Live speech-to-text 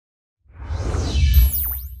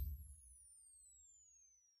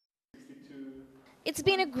It's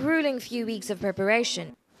been a grueling few weeks of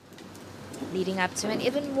preparation, leading up to an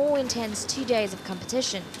even more intense 2 days of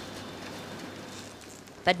competition.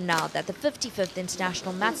 But now that the 55th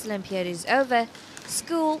International Maths Olympiad is over,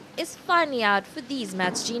 school is finally out for these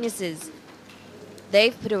maths geniuses.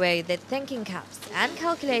 They've put away their thinking caps and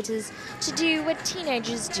calculators to do what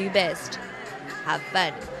teenagers do best: have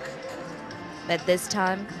fun. But this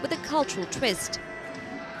time with a cultural twist.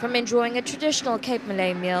 From enjoying a traditional Cape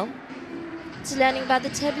Malay meal to learning about the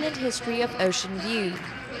turbulent history of Ocean View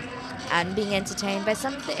and being entertained by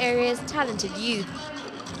some of the area's talented youth.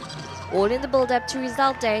 All in the build-up to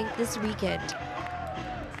Result Day this weekend.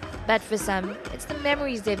 But for some, it's the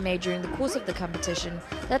memories they've made during the course of the competition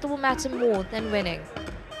that will matter more than winning.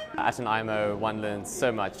 At an IMO, one learns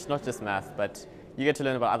so much, not just math, but you get to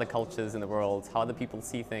learn about other cultures in the world, how other people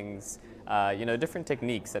see things, different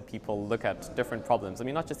techniques that people look at, different problems. I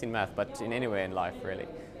mean, not just in math, but in anywhere in life, really.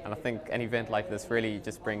 And I think an event like this really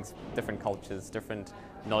just brings different cultures, different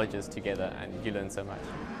knowledges together, and you learn so much.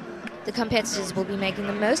 The competitors will be making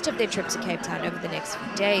the most of their trip to Cape Town over the next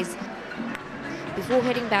few days, before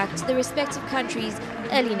heading back to their respective countries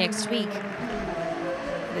early next week.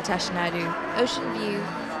 Natasha Naidu, Ocean View,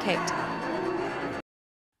 Cape Town.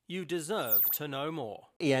 You deserve to know more.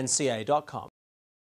 eNCA.com